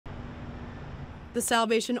The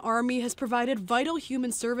Salvation Army has provided vital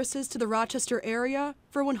human services to the Rochester area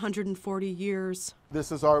for 140 years.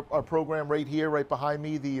 This is our program right here, right behind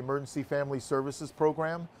me, the Emergency Family Services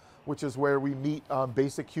Program, which is where we meet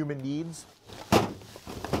basic human needs.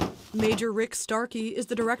 Major Rick Starkey is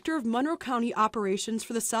the director of Monroe County Operations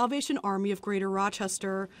for the Salvation Army of Greater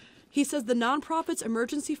Rochester. He says the nonprofit's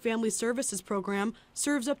Emergency Family Services Program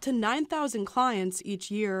serves up to 9,000 clients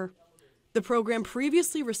each year. The program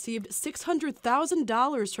previously received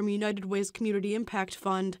 $600,000 from United Way's Community Impact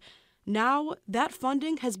Fund. Now, that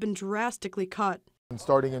funding has been drastically cut.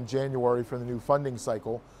 Starting in January for the new funding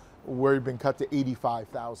cycle, we've been cut to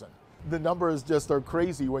 $85,000. The numbers just are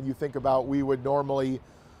crazy when you think about we would normally,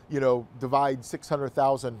 divide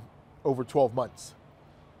 $600,000 over 12 months.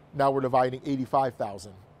 Now we're dividing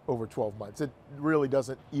 $85,000 over 12 months. It really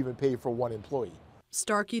doesn't even pay for one employee.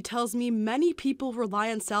 Starkey tells me many people rely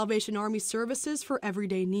on Salvation Army services for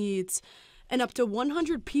everyday needs, and up to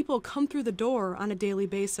 100 people come through the door on a daily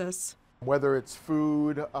basis. Whether it's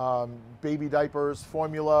food, baby diapers,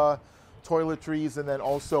 formula, toiletries, and then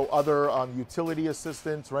also other utility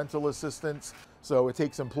assistance, rental assistance. So it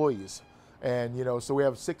takes employees. And, so we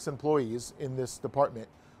have 6 employees in this department,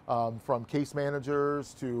 from case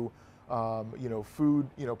managers to, food,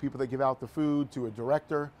 people that give out the food, to a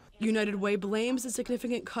director. United Way blames the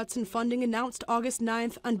significant cuts in funding announced August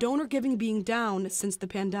 9th on donor giving being down since the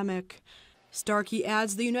pandemic. Starkey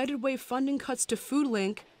adds the United Way funding cuts to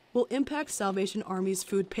FoodLink will impact Salvation Army's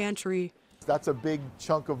food pantry. That's a big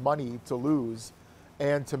chunk of money to lose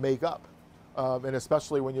and to make up, and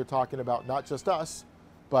especially when you're talking about not just us,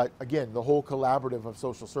 but again, the whole collaborative of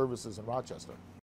social services in Rochester.